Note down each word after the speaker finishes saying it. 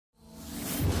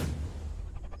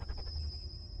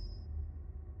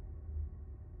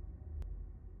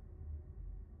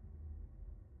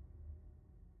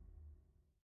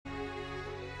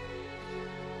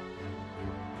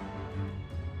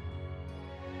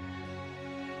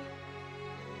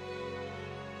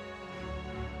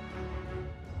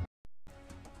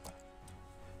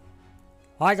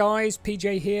Hi guys,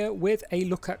 PJ here with a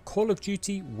look at Call of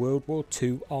Duty World War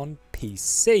II on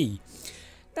PC.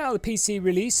 Now the PC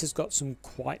release has got some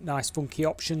quite nice funky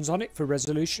options on it for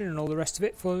resolution and all the rest of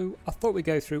it, so I thought we'd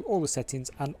go through all the settings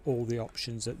and all the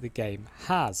options that the game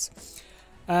has.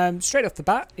 Straight off the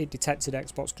bat, it detected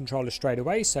Xbox controller straight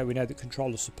away, so we know that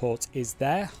controller support is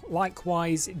there.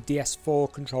 Likewise,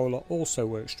 DS4 controller also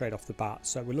works straight off the bat,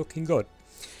 so we're looking good.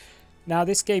 Now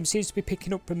this game seems to be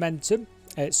picking up momentum.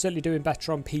 It's certainly doing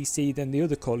better on PC than the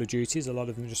other Call of Duties. A lot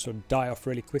of them just sort of die off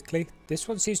really quickly. This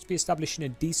one seems to be establishing a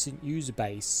decent user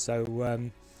base,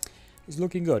 so it's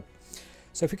looking good.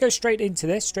 So if we go straight into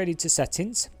this, straight into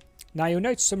settings. Now you'll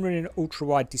notice I'm running an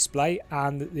ultra-wide display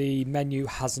and the menu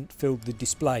hasn't filled the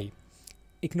display.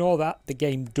 Ignore that, the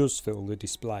game does fill the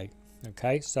display.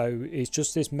 Okay, so it's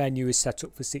just this menu is set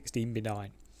up for 16:9.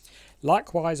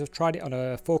 Likewise, I've tried it on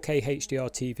a 4K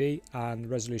HDR TV and the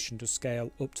resolution does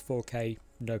scale up to 4K,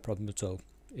 no problem at all.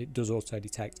 It does auto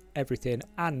detect everything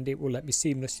and it will let me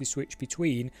seamlessly switch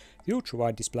between the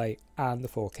ultra-wide display and the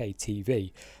 4K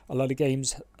TV. A lot of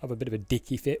games have a bit of a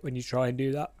dicky fit when you try and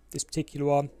do that. This particular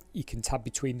one, you can tab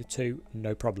between the two,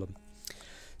 no problem.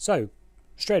 So,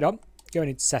 straight on, going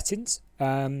into settings.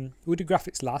 We'll do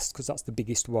graphics last because that's the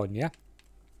biggest one, yeah?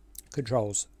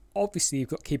 Controls. Obviously, you've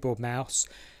got keyboard, mouse.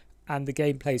 And the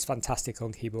gameplay is fantastic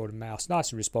on keyboard and mouse.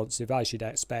 Nice and responsive, as you'd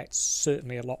expect.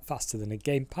 Certainly a lot faster than a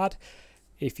gamepad.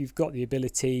 If you've got the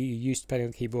ability, you're used to playing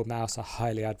on keyboard and mouse, I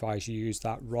highly advise you use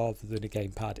that rather than a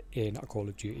gamepad in a Call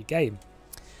of Duty game.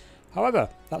 However,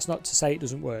 that's not to say it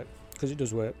doesn't work, because it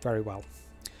does work very well.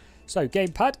 So,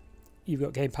 gamepad. You've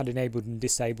got gamepad enabled and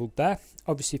disabled there.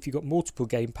 Obviously, if you've got multiple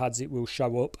gamepads, it will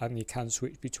show up and you can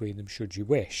switch between them should you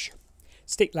wish.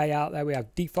 Stick layout there, we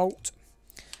have default.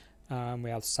 We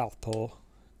have Southpaw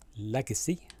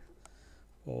Legacy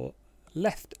or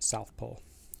left Southpaw.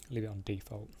 Leave it on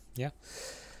default, yeah.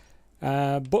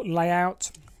 Button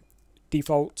layout,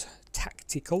 default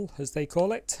tactical as they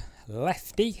call it.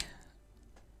 Lefty,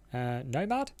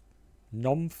 Nomad,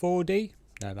 Nom 4D,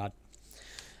 Nomad,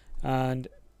 and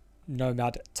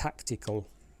Nomad tactical,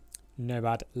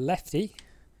 Nomad lefty,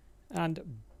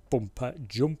 and bumper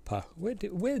jumper.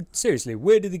 Seriously,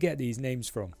 where did they get these names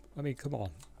from? I mean, come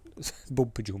on.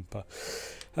 Bumper jumper,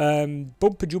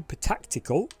 bumper jumper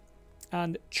tactical,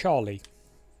 and Charlie,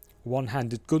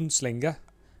 one-handed gunslinger.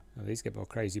 Oh, these get more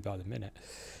crazy by the minute.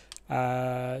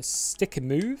 Stick and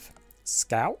move,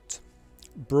 scout,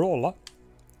 brawler,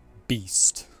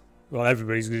 beast. Well,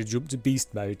 everybody's going to jump to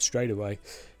beast mode straight away.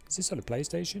 Is this on a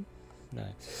PlayStation? No.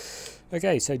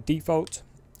 Okay, so default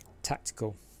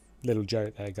tactical. Little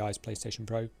joke there, guys. PlayStation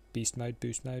Pro, beast mode,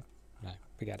 boost mode. No,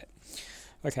 forget it.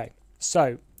 Okay,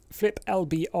 so flip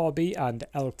LBRB and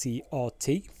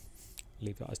LTRT.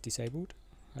 Leave that as disabled.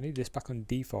 I need this back on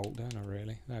default, don't I,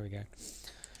 really? There we go.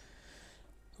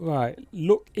 Right,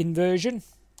 look inversion.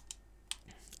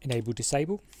 Enable,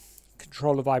 disable.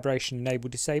 Controller vibration, enable,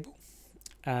 disable.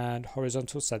 And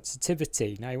horizontal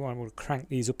sensitivity. Now you want to crank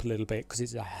these up a little bit because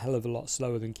it's a hell of a lot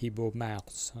slower than keyboard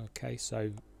mouse. Okay, so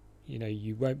you know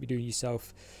you won't be doing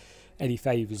yourself any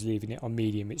favours leaving it on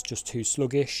medium. It's just too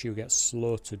sluggish. You'll get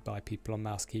slaughtered by people on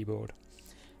mouse keyboard.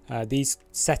 These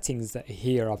settings that are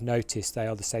here, I've noticed they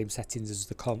are the same settings as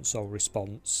the console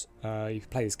response. If you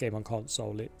play this game on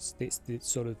console, it's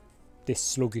sort of this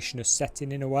sluggishness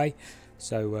setting in a way,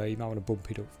 so you might want to bump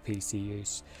it up for PC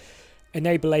use.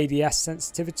 Enable ADS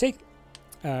sensitivity.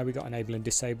 We got enable and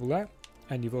disable there,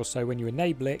 and you've also, when you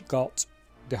enable it, got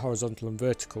the horizontal and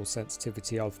vertical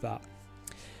sensitivity of that.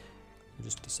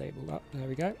 Just disable that. There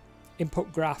we go.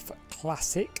 Input graph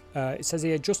classic. It says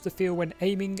here, adjust the feel when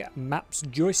aiming, maps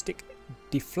joystick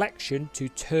deflection to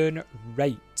turn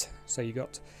rate. So you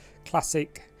got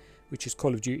classic, which is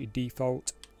Call of Duty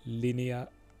default, linear,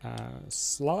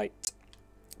 slight,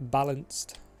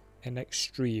 balanced, and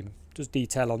extreme. Does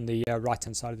detail on the right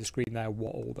hand side of the screen there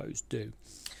what all those do.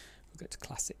 We'll go to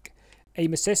classic.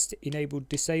 Aim assist enabled,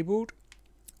 disabled.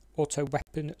 Auto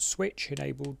weapon switch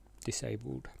enabled,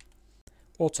 disabled.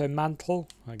 Auto mantle,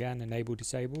 again, enable,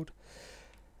 disabled.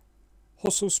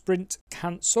 Hustle sprint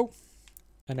cancel,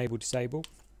 enable, disable.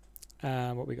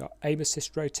 And what we got? Aim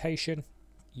assist rotation,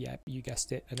 yeah, you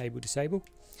guessed it, enable, disable.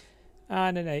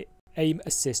 And an aim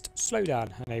assist slowdown,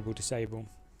 enable, disable.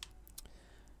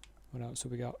 What else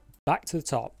have we got? Back to the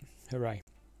top, hooray.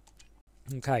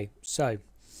 Okay, so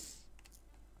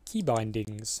key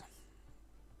bindings,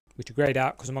 which are grayed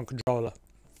out because I'm on controller.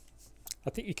 I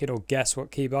think you can all guess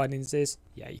what key bindings is.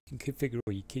 Yeah, you can configure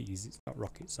all your keys. It's not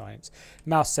rocket science.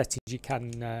 Mouse settings, you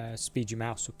can speed your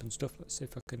mouse up and stuff. Let's see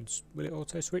if I can... Will it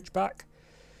auto switch back?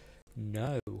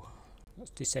 No. Let's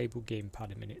disable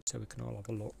gamepad a minute so we can all have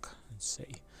a look and see.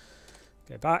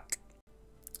 Go back,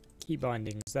 key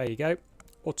bindings, there you go.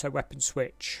 Auto weapon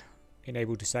switch,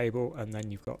 enable, disable, and then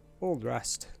you've got all the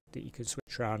rest that you can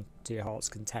switch around to your heart's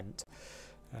content.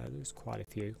 There's quite a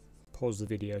few. Pause the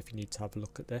video if you need to have a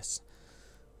look at this.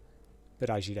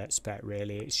 But as you'd expect,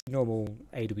 really, it's your normal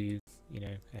AW,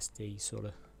 SD sort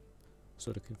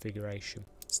of configuration.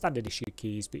 Standard issue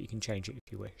keys, but you can change it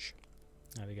if you wish.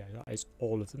 There we go. That is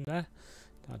all of them there.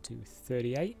 Down to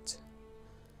 38.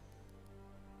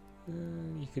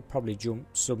 You could probably jump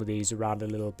some of these around a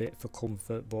little bit for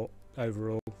comfort, but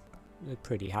overall, they're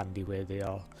pretty handy where they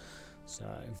are. So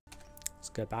let's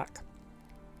go back.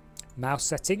 Mouse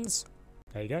settings.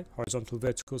 There you go. Horizontal,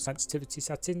 vertical sensitivity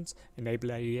settings.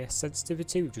 Enable AES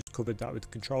sensitivity. We've just covered that with the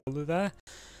controller there.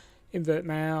 Invert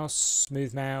mouse,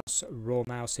 smooth mouse, raw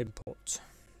mouse input.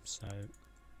 So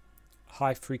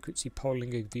high frequency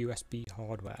polling of USB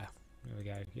hardware. There we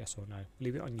go. Yes or no.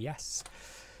 Leave it on yes.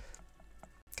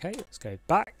 Okay, let's go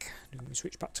back. We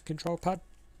switch back to control pad.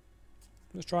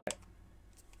 Let's try it.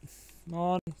 Come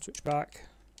on, switch back.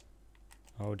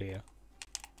 Oh dear.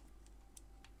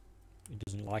 It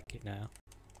doesn't like it now.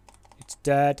 It's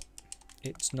dead.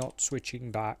 It's not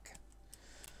switching back.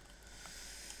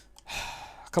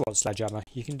 Come on, Sledgehammer.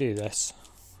 You can do this.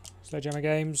 Sledgehammer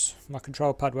Games. My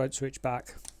control pad won't switch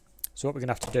back. So what we're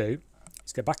going to have to do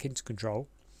is go back into control.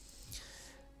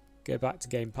 Go back to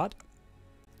gamepad.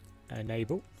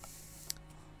 Enable.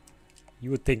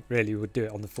 You would think really would do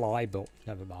it on the fly, but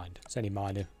never mind. It's only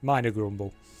minor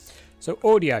grumble. So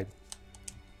audio.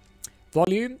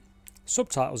 Volume.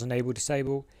 Subtitles enable,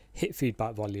 disable, hit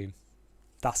feedback volume.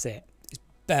 That's it. It's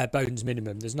bare bones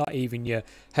minimum. There's not even your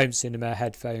home cinema,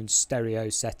 headphones, stereo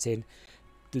setting.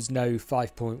 There's no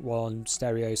 5.1,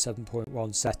 stereo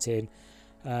 7.1 setting.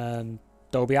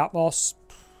 Dolby Atmos.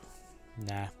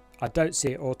 Nah. I don't see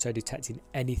it auto detecting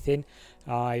anything.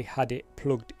 I had it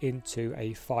plugged into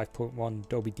a 5.1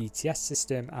 Dolby DTS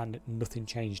system and nothing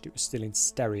changed. It was still in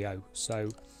stereo. So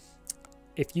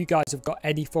if you guys have got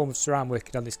any form of surround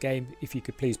working on this game, if you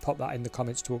could please pop that in the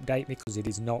comments to update me, because it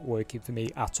is not working for me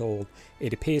at all.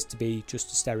 It appears to be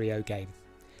just a stereo game.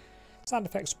 Sound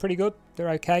effects are pretty good,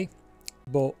 they're okay,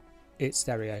 but it's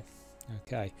stereo.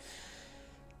 Okay.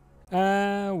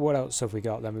 What else have we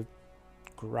got then?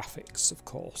 Graphics, of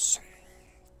course.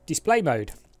 Display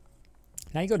mode.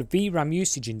 Now you've got a VRAM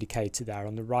usage indicator there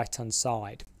on the right hand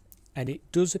side. And it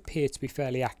does appear to be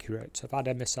fairly accurate. So I've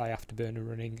had MSI Afterburner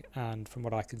running, and from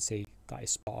what I can see, that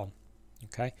is spot on.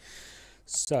 Okay,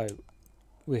 so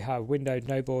we have windowed,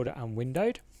 no border, and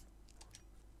windowed.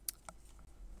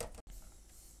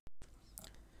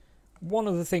 One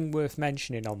other thing worth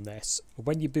mentioning on this: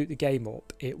 when you boot the game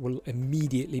up, it will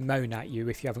immediately moan at you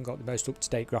if you haven't got the most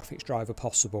up-to-date graphics driver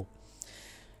possible.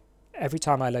 Every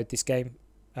time I load this game,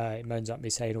 it moans at me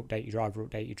saying, "Update your driver,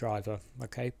 update your driver."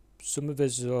 Okay. Some of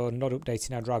us are not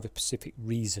updating our driver for a specific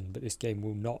reason, but this game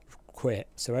will not quit.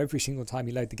 So every single time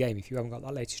you load the game, if you haven't got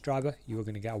that latest driver, you are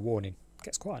going to get a warning. It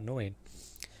gets quite annoying,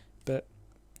 but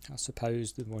I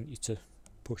suppose they want you to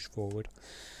push forward.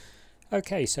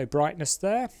 Okay, so brightness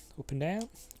there, up and down.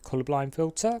 Colorblind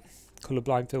filter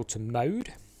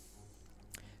mode,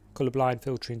 colorblind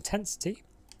filter intensity,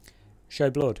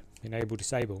 show blood, enable,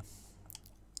 disable,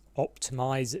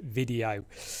 optimize video.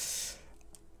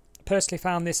 Personally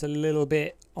found this a little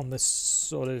bit on the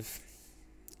sort of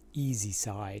easy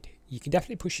side. You can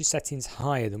definitely push your settings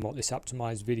higher than what this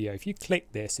optimized video. If you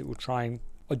click this, it will try and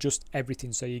adjust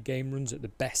everything so your game runs at the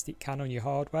best it can on your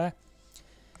hardware.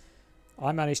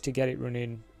 I managed to get it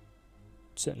running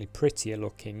certainly prettier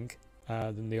looking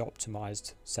than the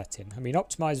optimized setting. I mean,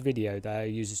 optimized video there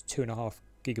uses 2.5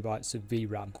 gigabytes of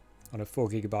VRAM on a 4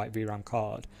 gigabyte VRAM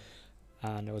card,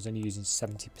 and I was only using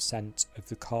 70% of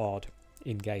the card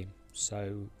in game.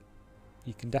 So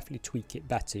you can definitely tweak it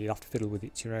better. You'll have to fiddle with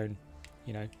it to your own,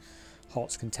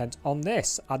 heart's content. On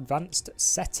this, advanced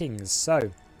settings.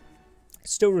 So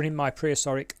still running my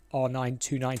prehistoric R9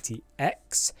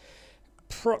 290X,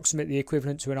 approximately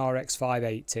equivalent to an RX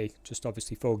 580, just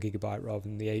obviously 4 gigabyte rather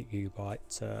than the 8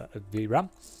 gigabyte of VRAM.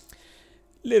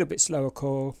 A little bit slower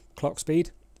core clock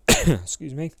speed,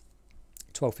 excuse me.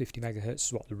 1250 megahertz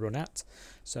is what they run at,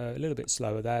 so a little bit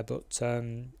slower there, but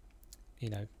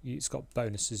it's got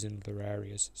bonuses in other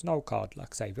areas. It's an old card, like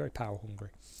I say, very power hungry.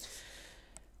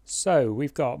 So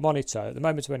we've got monitor. At the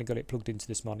moment I've only got it plugged into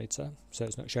this monitor, so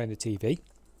it's not showing the TV.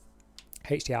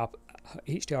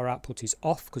 HDR output is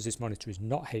off because this monitor is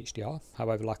not HDR.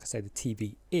 However, like I say, the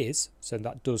TV is, so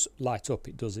that does light up,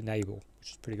 it does enable,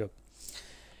 which is pretty good.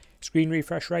 Screen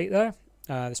refresh rate there.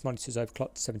 This monitor's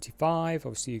overclocked to 75.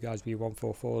 Obviously you guys with your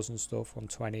 144s and stuff,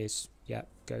 120s, yeah,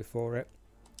 go for it.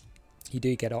 You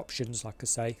do get options, like I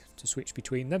say, to switch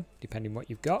between them depending what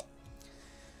you've got.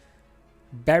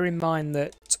 Bear in mind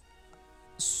that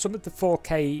some of the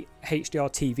 4K HDR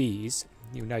TVs,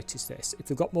 you'll notice this, if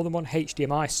they've got more than one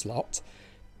HDMI slot,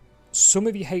 some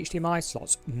of your HDMI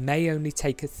slots may only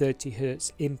take a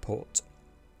 30Hz input.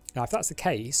 Now if that's the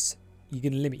case, you're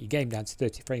going to limit your game down to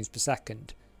 30 frames per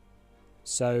second.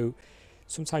 So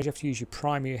sometimes you have to use your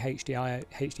primary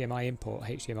HDMI input,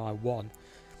 HDMI 1.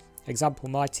 Example,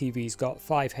 my TV's got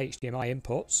 5 HDMI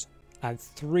inputs and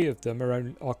 3 of them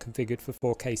are configured for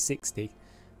 4K 60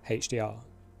 HDR.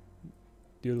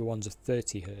 The other ones are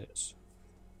 30Hz.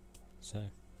 So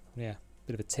yeah,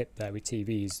 bit of a tip there with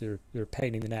TVs. They're a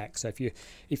pain in the neck. So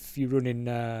if you're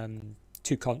running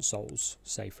 2 consoles,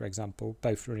 say for example,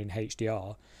 both running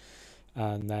HDR,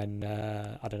 and then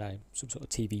I don't know, some sort of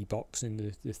TV box in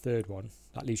the third one,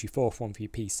 that leaves you 4th one for your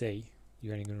PC.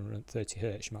 You're only going to run at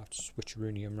 30Hz. You might have to switch your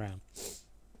Runium around,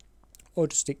 or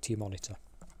just stick to your monitor.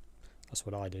 That's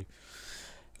what I do.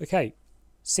 Okay,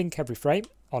 sync every frame,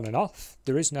 on and off.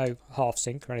 There is no half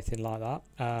sync or anything like that.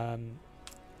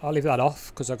 I'll leave that off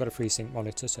because I've got a FreeSync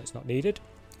monitor, so it's not needed.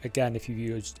 Again, if you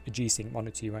use a G-Sync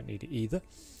monitor, you won't need it either.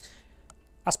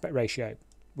 Aspect ratio,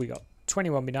 we got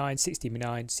 21:9,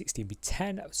 16:9,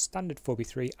 16:10, standard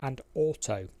 4:3, and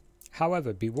auto.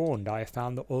 However, be warned, I have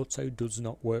found that auto does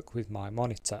not work with my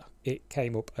monitor. It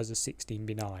came up as a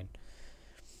 16:9.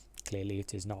 Clearly,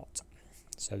 it is not.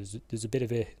 So there's a bit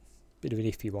of an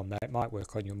iffy one there. It might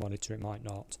work on your monitor, it might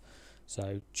not.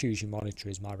 So choose your monitor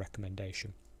is my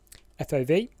recommendation.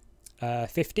 FOV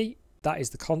 50. That is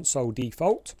the console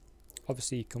default.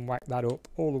 Obviously, you can whack that up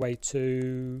all the way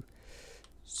to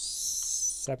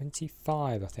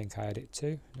 75. I think I had it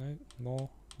to. No more.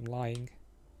 I'm lying.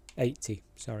 80,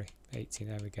 sorry, 80,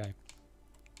 there we go.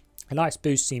 A nice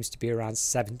boost seems to be around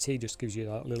 70, just gives you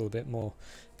that little bit more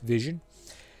vision.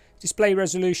 Display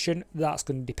resolution, that's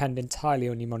going to depend entirely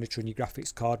on your monitor and your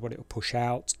graphics card, what it will push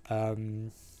out.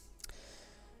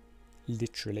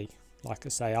 Literally, like I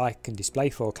say, I can display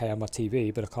 4K on my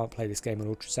TV, but I can't play this game on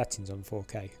ultra settings on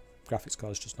 4K. Graphics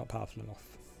card is just not powerful enough.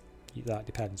 That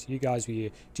depends. You guys with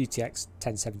your GTX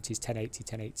 1070s, 1080,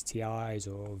 1080 Ti's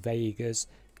or Vegas,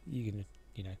 you can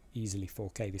easily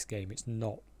 4K this game. It's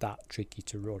not that tricky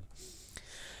to run.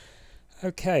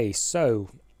 Okay, so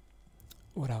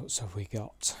what else have we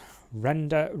got?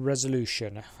 Render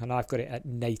resolution, and I've got it at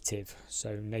native,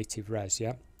 so native res,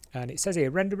 yeah. And it says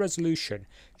here, render resolution.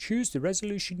 Choose the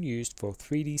resolution used for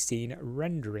 3D scene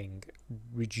rendering.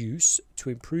 Reduce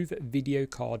to improve video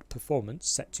card performance.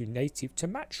 Set to native to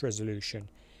match resolution.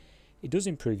 It does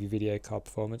improve your video card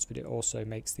performance, but it also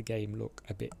makes the game look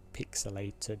a bit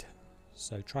pixelated.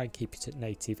 So try and keep it at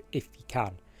native if you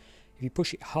can. If you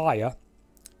push it higher,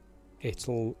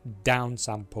 it'll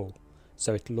downsample.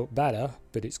 So it'll look better,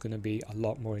 but it's going to be a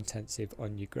lot more intensive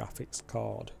on your graphics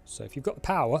card. So if you've got the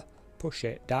power, push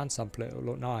it, downsample it, it'll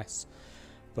look nice.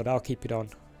 But I'll keep it on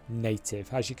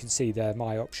native. As you can see there,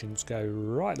 my options go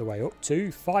right the way up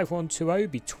to 5120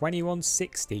 be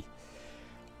 2160.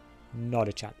 Not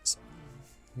a chance.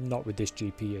 Not with this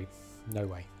GPU. No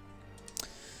way.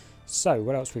 So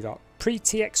what else we got?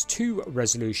 Pre-TX2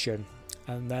 resolution,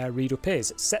 and their read up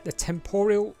is set the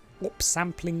temporal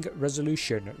upsampling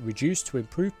resolution, reduced to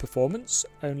improve performance,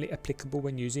 only applicable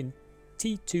when using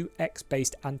T2X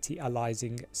based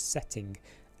anti-aliasing setting.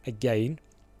 Again,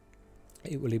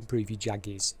 it will improve your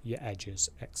jaggies, your edges,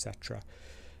 etc.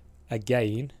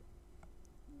 Again,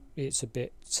 it's a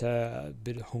bit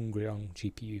hungry on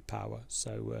GPU power,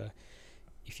 so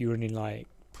if you're running like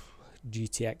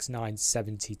GTX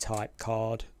 970 type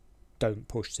card, don't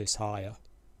push this higher.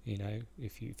 You know,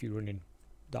 if you're running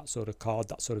that sort of card,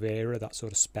 that sort of era, that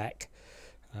sort of spec,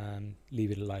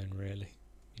 leave it alone really.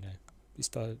 You know, it's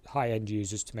for high-end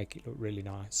users to make it look really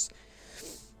nice.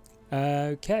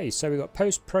 Okay, so we've got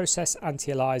post-process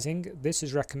anti-aliasing. This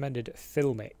is recommended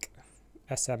Filmic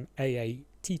SMAA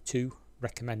T2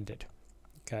 recommended.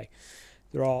 Okay,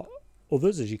 there are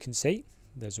others, as you can see.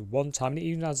 There's a one-time, and it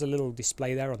even has a little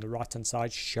display there on the right-hand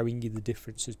side showing you the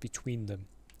differences between them.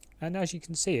 And as you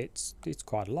can see, it's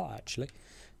quite a lot actually.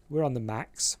 We're on the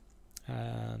max,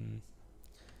 and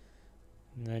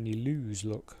then you lose,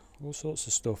 look, all sorts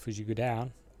of stuff as you go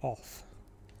down, off.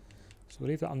 So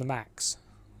we'll leave that on the max.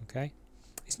 Okay,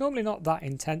 it's normally not that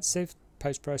intensive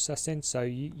post-processing, so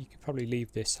you could probably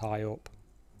leave this high up.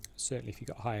 Certainly if you've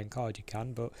got a high-end card you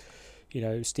can, but you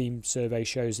know, Steam survey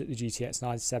shows that the GTX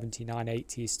 970,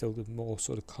 980 is still the more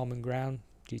sort of common ground,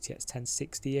 GTX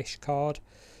 1060-ish card.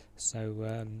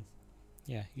 So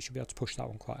yeah, you should be able to push that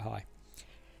one quite high.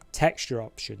 Texture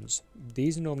options.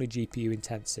 These are normally GPU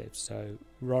intensive, so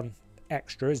we're on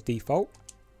extra as default.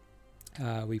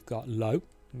 We've got low,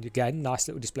 and again, nice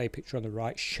little display picture on the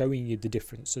right showing you the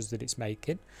differences that it's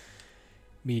making.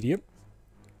 Medium,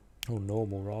 or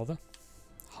normal rather,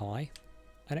 high,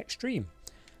 and extreme.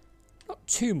 Not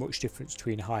too much difference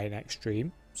between high and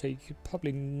extreme, so you could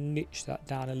probably niche that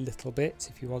down a little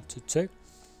bit if you wanted to.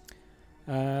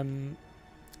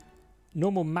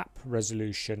 Normal map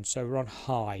resolution, so we're on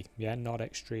high, yeah, not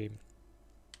extreme.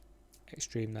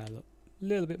 Extreme there, look, a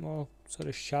little bit more sort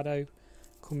of shadow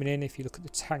coming in if you look at the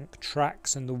tank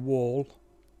tracks and the wall.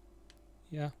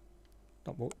 Yeah,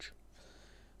 not much.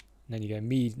 And then you go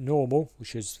normal,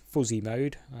 which is fuzzy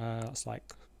mode. That's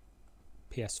like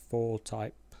PS4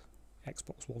 type,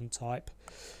 Xbox One type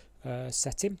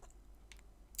setting.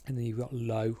 And then you've got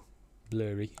low,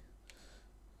 blurry.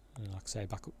 And like I say,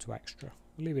 back up to extra.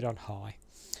 We'll leave it on high.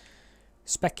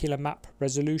 Specular map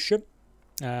resolution.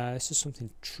 This is something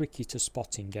tricky to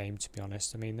spot in game, to be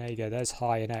honest. I mean, there you go. There's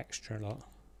high and extra. Look.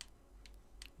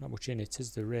 Not much in it,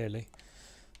 is there really?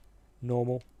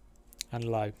 Normal and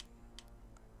low.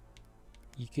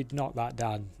 You could knock that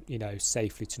down, you know,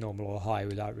 safely to normal or high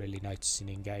without really noticing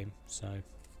in game. So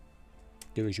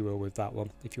do as you will with that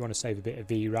one. If you want to save a bit of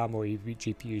VRAM or your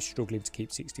GPU is struggling to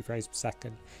keep 60 frames per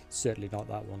second, certainly knock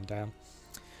that one down.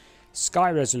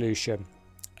 Sky resolution,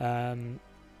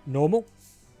 normal,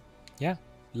 yeah,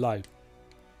 low.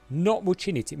 Not much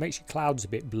in it. It makes your clouds a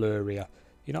bit blurrier.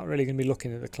 You're not really going to be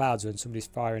looking at the clouds when somebody's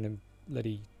firing a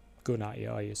bloody gun at you,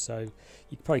 are you? So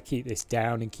you can probably keep this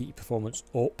down and keep your performance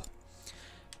up.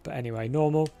 But anyway,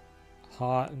 normal,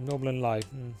 high, normal and low,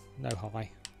 no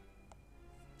high.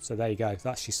 So there you go.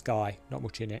 That's your sky. Not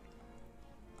much in it.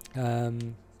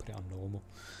 Put it on normal.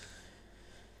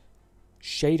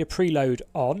 Shader preload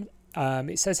on.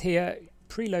 It says here,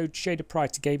 preload shader prior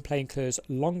to gameplay incurs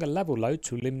longer level load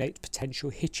to eliminate potential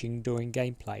hitching during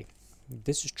gameplay.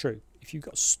 This is true. If you've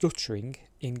got stuttering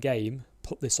in game,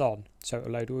 put this on. So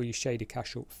it'll load all your shader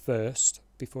cache up first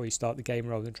before you start the game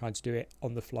rather than trying to do it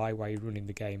on the fly while you're running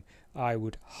the game. I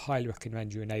would highly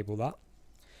recommend you enable that.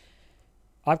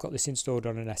 I've got this installed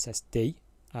on an SSD.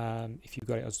 If you've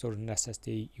got it installed on an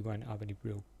SSD, you won't have any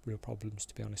real problems,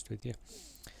 to be honest with you.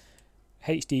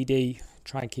 HDD,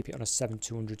 try and keep it on a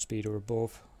 7200 speed or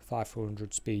above.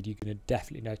 5400 speed, you're going to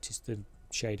definitely notice the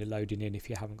shader loading in if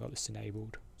you haven't got this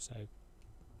enabled. So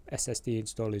SSD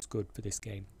install is good for this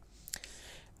game.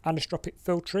 Anisotropic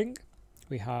filtering,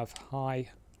 we have high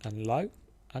and low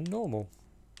and normal.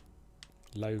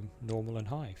 Low, normal and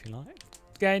high if you like.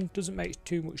 Again, doesn't make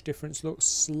too much difference. Look,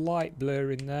 slight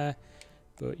blur in there,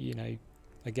 but you know,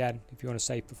 again, if you want to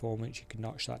save performance, you can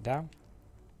notch that down.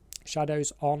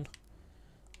 Shadows on.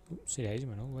 Oops, see, daisy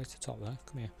went all the way to the top there.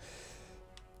 Come here.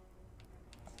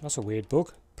 That's a weird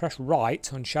bug. Press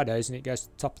right on shadows and it goes to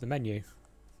the top of the menu.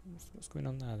 What's going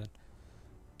on there then?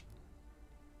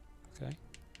 Okay.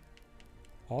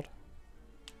 Odd.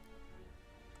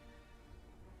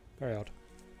 Very odd.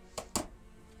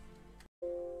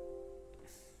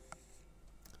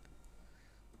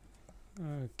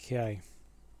 Okay.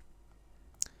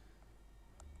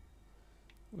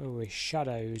 Where were we?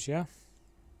 Shadows, yeah?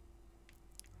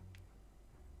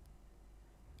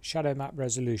 Shadow map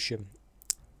resolution.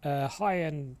 High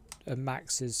end and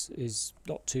max is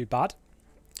not too bad.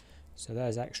 So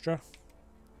there's extra.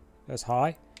 There's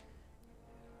high.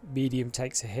 Medium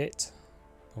takes a hit.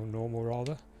 Or normal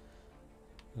rather.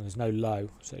 And there's no low.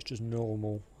 So it's just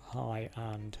normal, high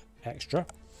and extra.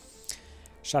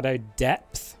 Shadow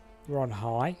depth. We're on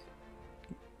high.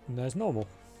 And there's normal.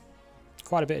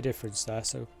 Quite a bit of difference there.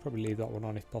 So probably leave that one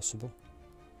on if possible.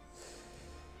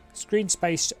 Screen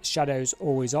space shadows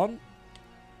always on.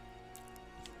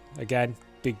 Again,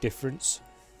 big difference.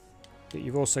 But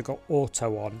you've also got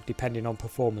auto on depending on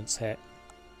performance hit.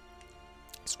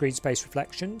 Screen space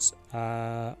reflections,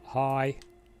 high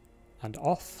and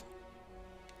off,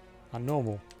 and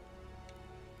normal.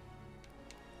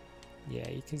 Yeah,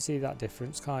 you can see that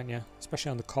difference, can't you?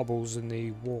 Especially on the cobbles and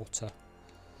the water.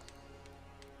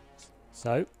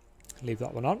 So, leave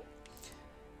that one on.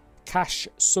 Cache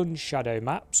sun shadow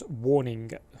maps,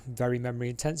 warning, very memory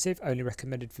intensive, only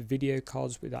recommended for video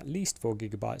cards with at least 4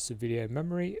 GB of video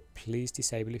memory. Please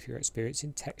disable if you're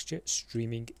experiencing texture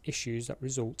streaming issues that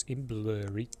result in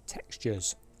blurry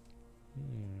textures.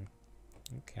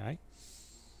 Okay.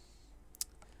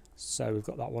 So we've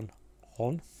got that one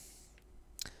on.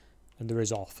 And there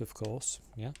is off, of course.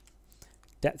 Yeah.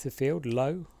 Depth of field,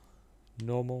 low,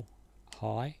 normal,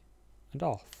 high, and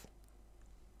off.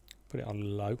 Put it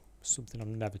on low. Something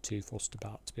I'm never too fussed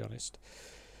about, to be honest.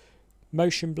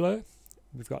 Motion blur,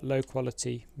 we've got low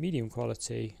quality, medium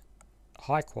quality,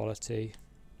 high quality,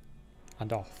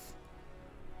 and off.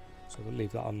 So we'll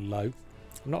leave that on low.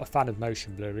 I'm not a fan of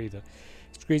motion blur either.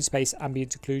 Screen space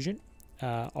ambient occlusion.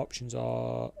 Options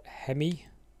are Hemi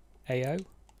AO.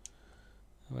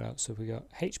 What else have we got?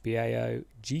 HBAO,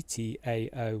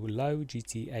 GTAO low,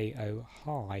 GTAO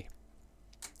high.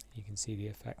 You can see the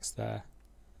effects there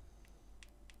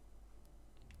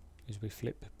as we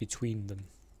flip between them.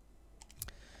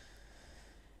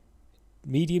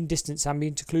 Medium distance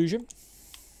ambient occlusion,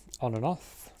 on and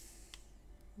off.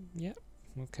 Yep,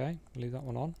 okay, leave that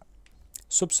one on.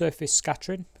 Subsurface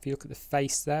scattering, if you look at the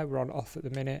face there, we're on off at the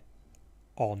minute,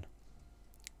 on.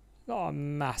 Not a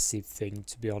massive thing,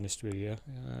 to be honest with you,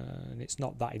 and it's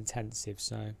not that intensive,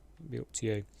 so it'll be up to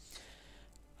you.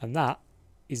 And that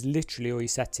is literally all your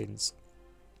settings.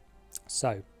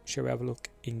 So, shall we have a look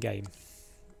in game?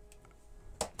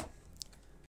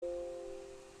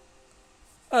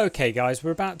 Okay guys,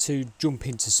 we're about to jump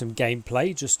into some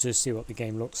gameplay just to see what the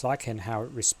game looks like and how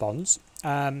it responds.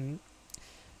 I've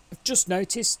just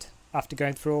noticed after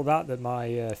going through all that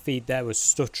my feed there was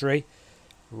stuttery.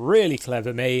 Really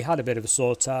clever me, had a bit of a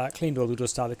sort out, cleaned all the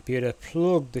dust out of the computer,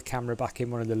 plugged the camera back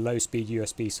in one of the low speed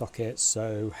USB sockets,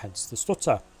 so hence the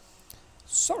stutter.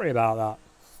 Sorry about that,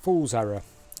 fool's error.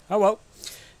 Oh well,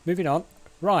 moving on.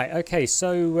 Right, okay,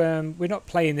 so we're not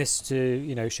playing this to,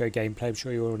 you know, show gameplay. I'm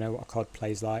sure you all know what a COD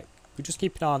plays like. We'll just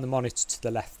keep an eye on the monitor to the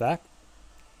left there.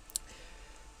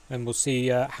 And we'll see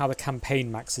how the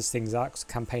campaign maxes things out, because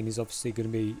the campaign is obviously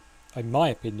going to be, in my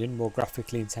opinion, more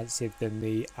graphically intensive than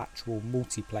the actual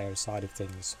multiplayer side of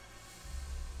things.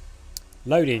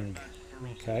 Loading.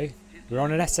 Okay, we're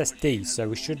on an SSD, so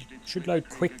we should load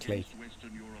quickly.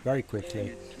 Very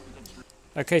quickly.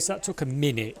 Okay, so that took a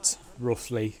minute,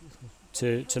 roughly,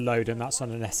 to load, and that's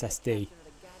on an SSD.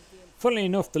 Funnily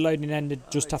enough, the loading ended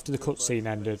just after the cutscene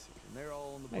ended.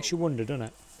 Makes you wonder, doesn't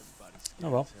it? Oh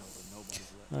well.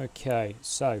 Okay,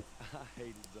 so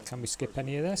can we skip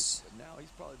any of this?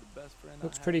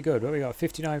 Looks pretty good. What we got?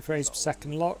 59 frames per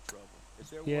second lock.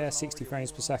 Yeah, 60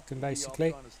 frames per second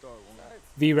basically.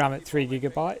 VRAM at 3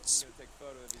 GB.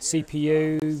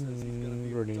 CPU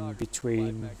running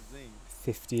between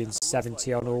 50 and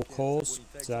 70 on all cores,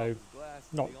 so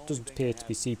doesn't appear to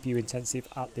be CPU intensive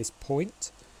at this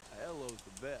point.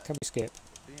 Can we skip?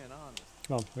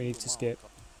 Come on, we need to skip.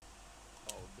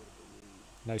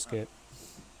 No skip.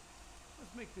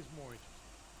 Let's make this more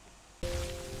interesting.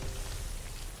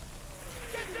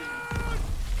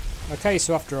 Okay,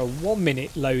 so after a 1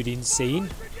 minute loading scene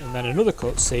and then another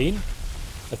cutscene,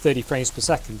 a 30 frames per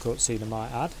second cutscene I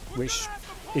might add, which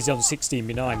is on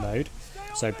 16:9 mode,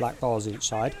 so black bars each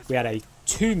side. We had a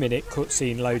 2 minute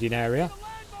cutscene loading area,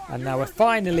 and now we're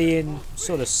finally in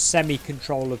sort of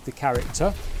semi-control of the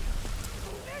character.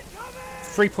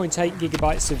 3.8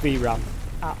 GB of VRAM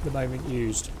at the moment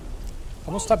used.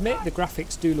 I must admit the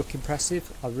graphics do look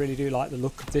impressive. I really do like the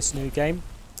look of this new game.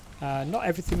 Not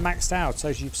everything maxed out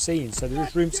as you've seen, so there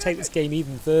is room to take this game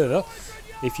even further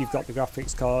if you've got the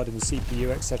graphics card and the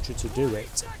CPU etc. to do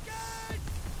it.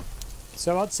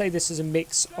 So I'd say this is a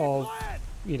mix of,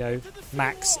 you know,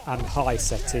 max and high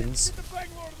settings,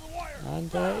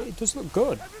 and it does look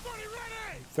good,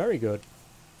 very good.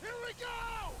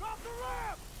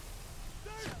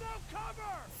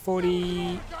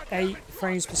 48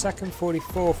 frames per second,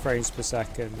 44 frames per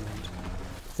second,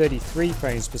 33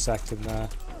 frames per second there.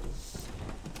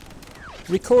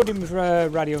 Recording with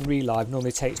Radeon Relive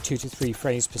normally takes 2 to 3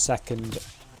 frames per second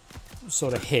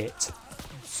sort of hit,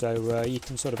 so you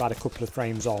can sort of add a couple of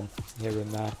frames on here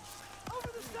and there.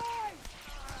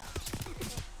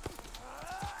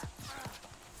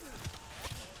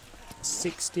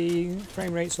 .60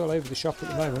 frame rates all over the shop at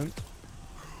the moment.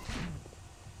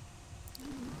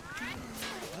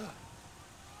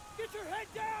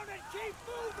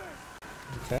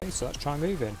 Okay, so let's try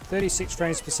moving. 36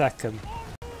 frames per second.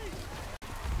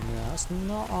 No, that's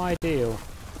not ideal.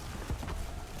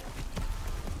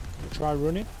 Try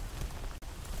running.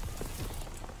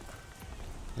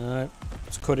 No,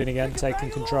 it's cutting again, taking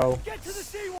control.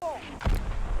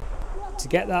 To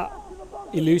get that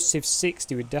elusive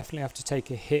 60, we'd definitely have to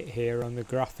take a hit here on the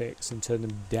graphics and turn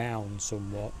them down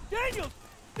somewhat. Daniel,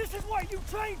 this is what you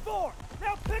trained for.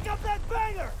 Now pick up that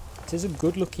banger. It is a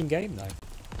good looking game though.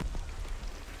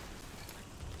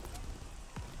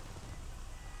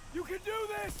 You can do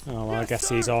this. Oh, well, I guess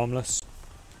he's harmless.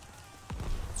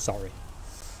 Sorry.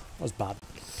 That was bad.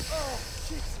 Oh,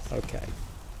 okay.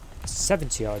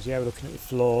 70 yards, yeah, we're looking at the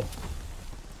floor.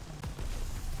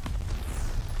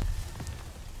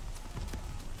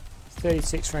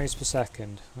 .36 frames per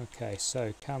second. Okay,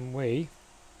 so can we...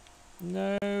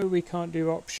 No, we can't do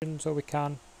options, or we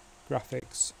can.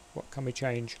 Graphics. What can we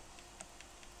change?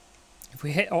 If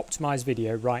we hit optimize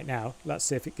video right now, let's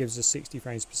see if it gives us 60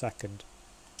 frames per second.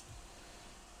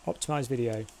 Optimize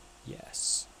video,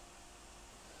 yes.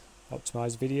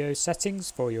 Optimize video settings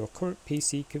for your current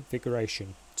PC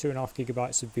configuration. 2.5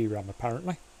 GB of VRAM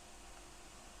apparently.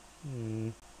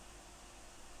 And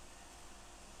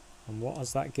what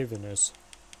has that given us?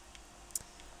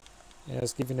 It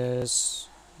has given us,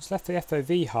 it's left the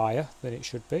FOV higher than it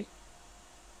should be.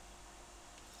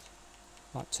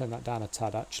 Might turn that down a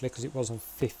tad actually because it was on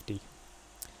 50.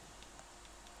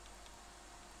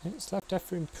 And it's left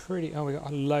everything pretty, oh we got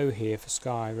a low here for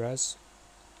sky res.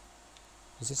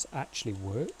 Has this actually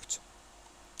worked?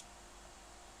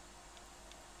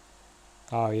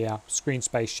 Oh yeah, screen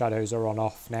space shadows are on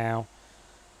off now.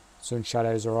 Sun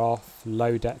shadows are off,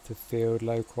 low depth of field,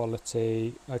 low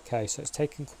quality. Okay, so it's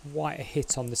taken quite a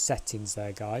hit on the settings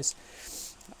there, guys.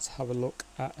 Let's have a look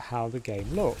at how the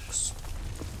game looks.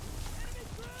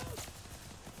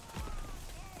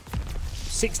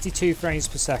 62 frames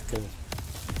per second.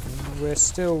 We're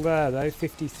still there though,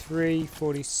 53,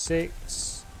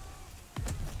 46,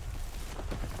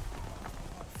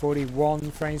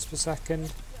 41 frames per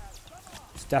second.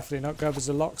 It's definitely not good as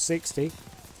a lock 60.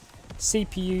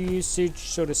 CPU usage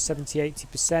sort of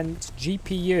 70-80%.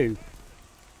 GPU,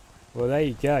 well there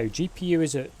you go, GPU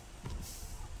is at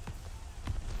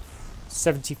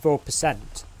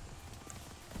 74%.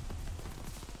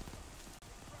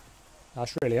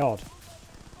 That's really odd.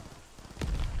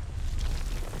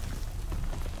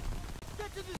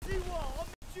 Get to the seawall. I'll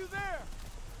meet you there.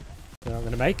 They're not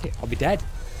going to make it. I'll be dead.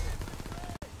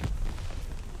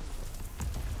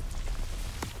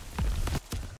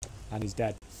 And he's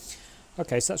dead.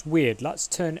 Okay, so that's weird. Let's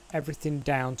turn everything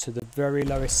down to the very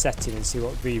lowest setting and see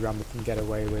what VRAM we can get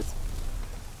away with.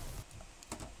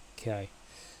 Okay.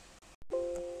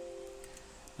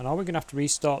 And are we going to have to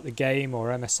restart the game or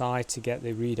MSI to get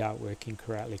the readout working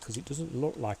correctly? Because it doesn't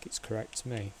look like it's correct to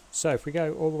me. So if we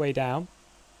go all the way down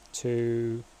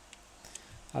to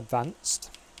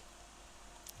advanced,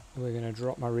 we're going to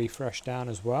drop my refresh down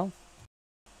as well.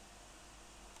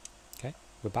 Okay,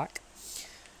 we're back.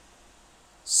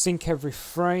 Sync every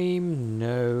frame,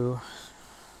 no.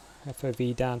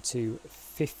 FOV down to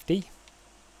 50.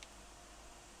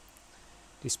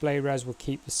 Display res will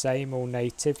keep the same, all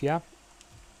native, yeah.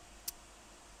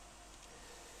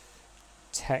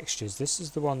 Textures, this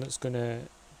is the one that's going to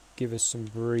give us some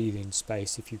breathing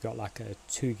space if you've got like a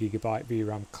 2 GB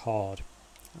VRAM card.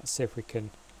 Let's see if we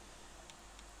can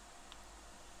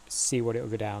see what it'll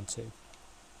go down to.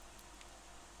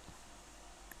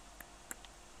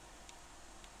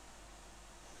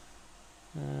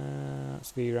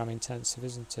 That's VRAM intensive,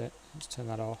 isn't it? Let's turn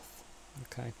that off.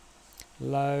 Okay.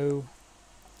 Low.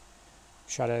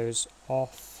 Shadows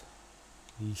off.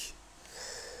 Eesh.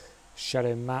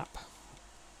 Shadow map.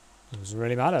 It doesn't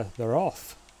really matter, they're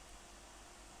off.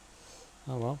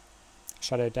 Oh well.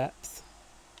 Shadow depth.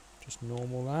 Just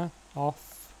normal there.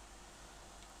 Off.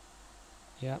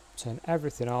 Yep, turn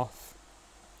everything off.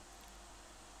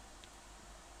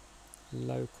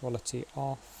 Low quality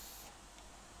off.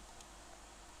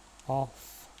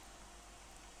 Off.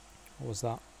 What was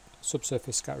that?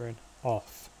 Subsurface scattering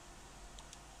off.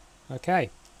 Okay,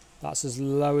 that's as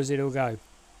low as it'll go.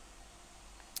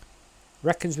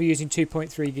 Reckons we're using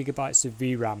 2.3 GB of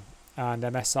VRAM, and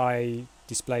MSI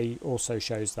display also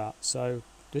shows that. So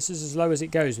this is as low as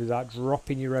it goes without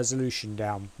dropping your resolution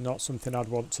down. Not something I'd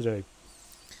want to do.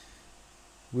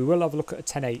 We will have a look at a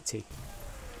 1080.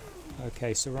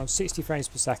 Okay, so we're on 60 frames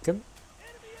per second.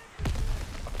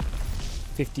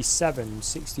 57,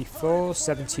 64,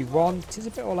 71. It is a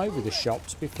bit all over the shop,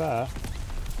 to be fair.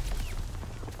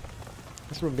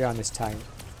 Let's run behind this tank.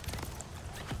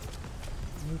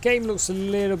 The game looks a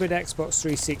little bit Xbox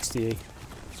 360.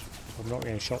 I'm not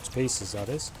getting shot to pieces, that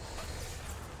is.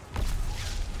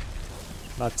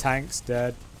 My tank's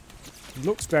dead. It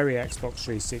looks very Xbox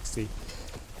 360.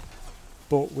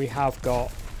 But we have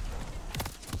got...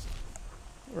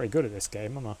 I'm very good at this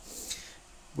game, am I?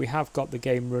 We have got the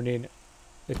game running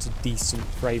at a decent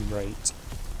frame rate.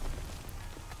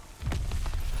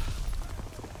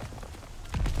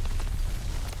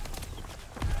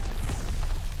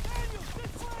 Daniel,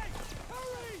 this way!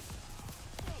 Hurry!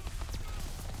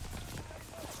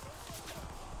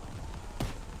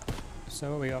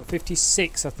 So what we got?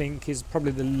 56 I think is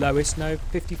probably the lowest. No,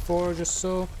 54 I just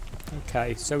saw.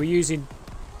 Okay, so we're using,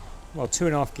 well,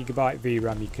 2.5 GB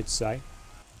VRAM you could say.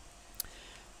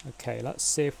 Okay, let's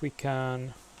see if we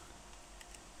can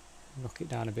knock it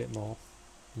down a bit more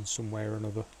in some way or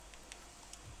another.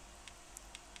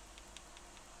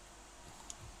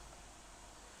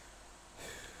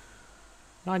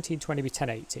 1920 by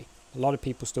 1080. A lot of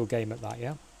people still game at that,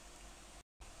 yeah?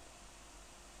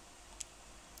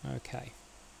 Okay.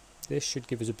 This should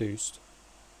give us a boost.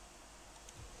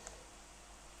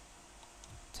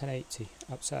 1080,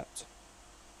 accept.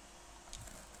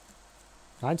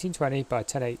 1920 by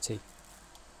 1080.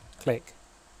 Click.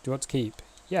 Do you want to keep?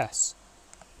 Yes.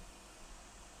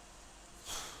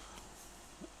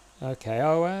 Okay,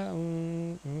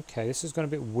 okay, this is going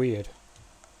to be weird.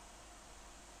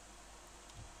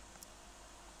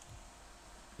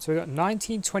 So we've got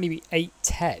 1920 by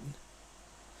 810.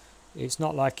 It's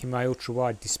not like in my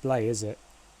ultra-wide display, is it?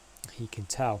 You can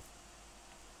tell.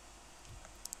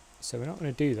 So we're not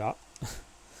going to do that.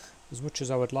 As much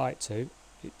as I would like to,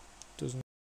 it doesn't.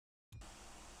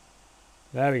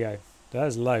 There we go.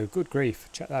 There's low. Good grief.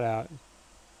 Check that out.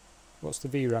 What's the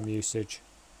VRAM usage?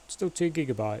 Still 2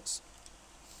 gigabytes.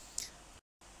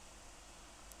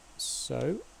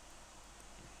 So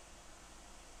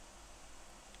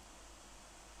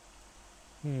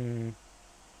we'll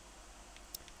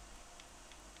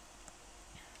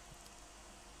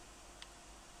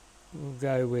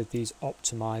go with these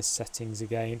optimized settings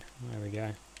again. There we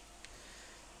go.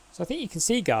 So I think you can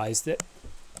see, guys, that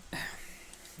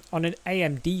on an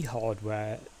AMD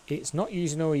hardware, it's not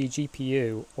using all your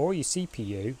GPU or your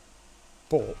CPU,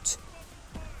 but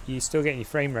you're still getting your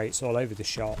frame rates all over the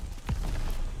shop.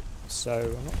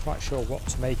 So I'm not quite sure what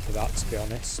to make of that, to be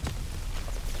honest.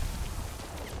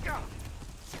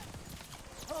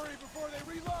 Hurry before they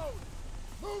reload!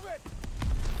 Move it!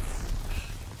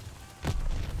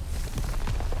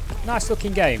 Nice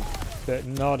looking game, but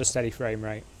not a steady frame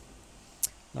rate.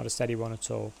 Not a steady one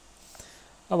at all.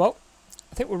 Oh well,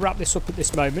 I think we'll wrap this up at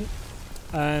this moment.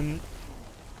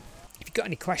 If you've got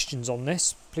any questions on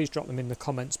this, please drop them in the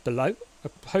comments below.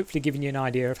 Hopefully giving you an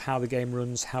idea of how the game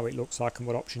runs, how it looks like and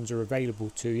what options are available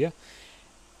to you.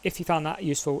 If you found that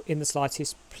useful in the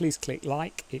slightest, please click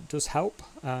like, it does help.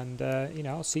 And you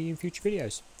know, I'll see you in future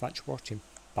videos. Thanks for watching.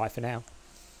 Bye for now.